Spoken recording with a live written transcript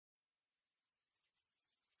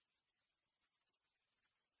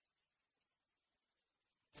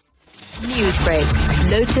Newsbreak,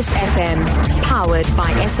 Lotus FM, powered by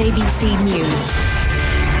SABC News.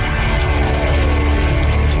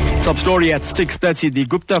 Top story at 6:30. The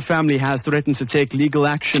Gupta family has threatened to take legal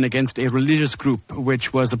action against a religious group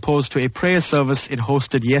which was opposed to a prayer service it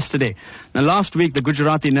hosted yesterday. Now, last week, the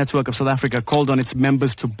Gujarati Network of South Africa called on its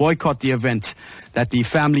members to boycott the event that the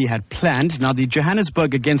family had planned. Now, the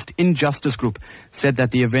Johannesburg Against Injustice group said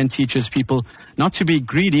that the event teaches people not to be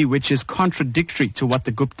greedy, which is contradictory to what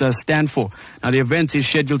the Guptas stand for. Now, the event is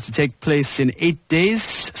scheduled to take place in 8 days.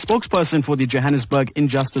 Spokesperson for the Johannesburg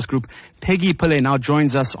Injustice group, Peggy Pillay, now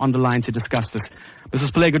joins us on the line to discuss this.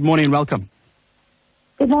 Mrs. Pillay, good morning and welcome.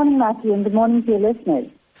 Good morning, Matthew, and good morning to your listeners.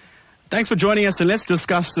 Thanks for joining us, and let's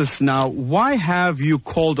discuss this now. Why have you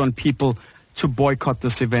called on people to boycott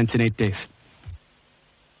this event in 8 days?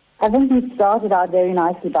 I think we started out very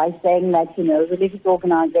nicely by saying that, religious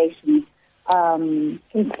organizations can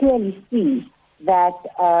clearly see that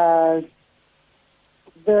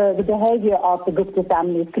the behavior of the Gupta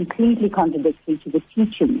family is completely contradictory to the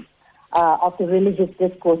teachings of the religious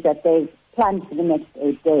discourse that they've planned for the next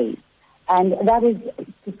 8 days. And that is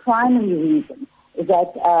the primary reason, is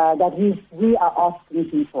that we are asking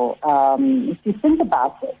people to think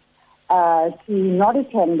about this, to not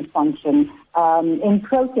attend the function in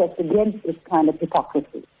protest against this kind of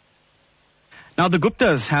hypocrisy. Now, the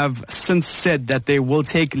Guptas have since said that they will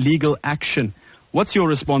take legal action. What's your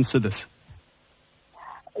response to this?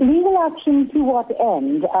 Legal action to what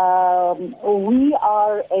end? We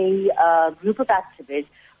are a group of activists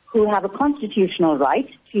who have a constitutional right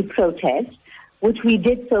to protest, which we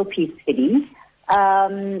did so peacefully.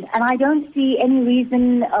 And I don't see any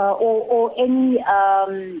reason or any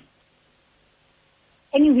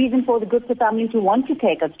reason for the Gupta family to want to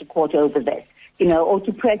take us to court over this, or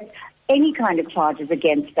to press any kind of charges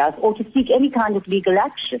against us or to seek any kind of legal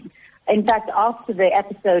action. In fact, after the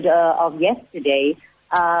episode of yesterday,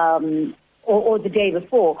 or the day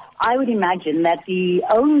before, I would imagine that the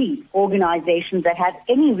only organizations that have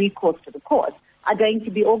any recourse to the court are going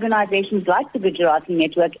to be organizations like the Gujarati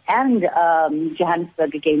Network and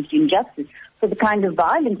Johannesburg Against Injustice for the kind of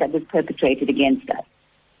violence that was perpetrated against us.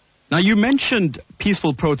 Now, you mentioned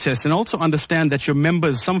peaceful protests, and also understand that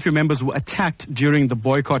some of your members were attacked during the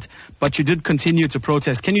boycott, but you did continue to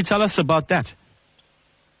protest. Can you tell us about that?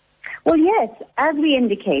 Well, yes. As we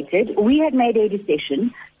indicated, we had made a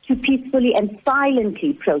decision to peacefully and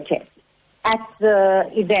silently protest at the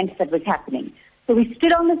event that was happening. So we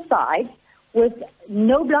stood on the side with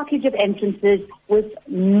no blockage of entrances, with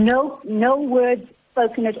no words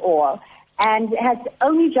spoken at all, and had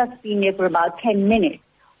only just been there for about 10 minutes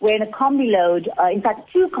when a combi load, in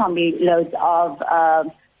fact 2 combi loads of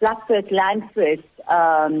Black First, Land First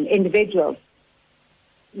individuals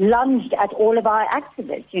lunged at all of our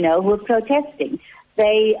activists, who were protesting.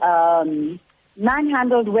 They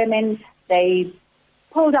manhandled women. They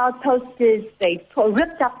pulled out posters. They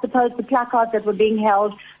ripped up the placards that were being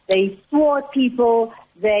held. They swore at people.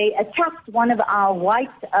 They attacked one of our white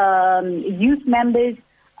youth members.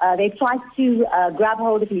 They tried to grab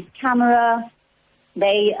hold of his camera.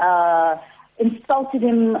 They insulted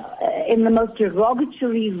him in the most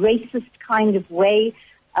derogatory, racist kind of way.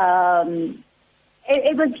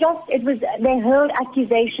 They hurled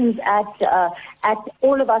accusations at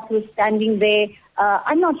all of us who were standing there.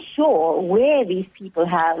 I'm not sure where these people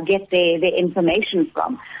get their information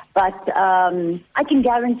from, but I can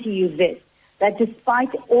guarantee you this, that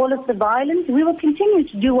despite all of the violence, we will continue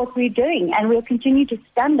to do what we're doing, and we'll continue to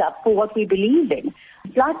stand up for what we believe in.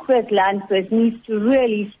 Black First, Land First needs to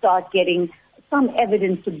really start getting some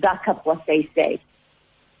evidence to back up what they say.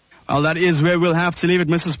 Well, that is where we'll have to leave it.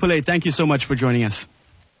 Mrs. Pillay, thank you so much for joining us.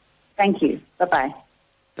 Thank you. Bye-bye.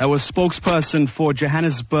 That was spokesperson for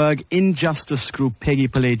Johannesburg Injustice Group, Peggy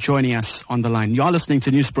Pillay, joining us on the line. You are listening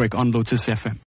to Newsbreak on Lotus FM.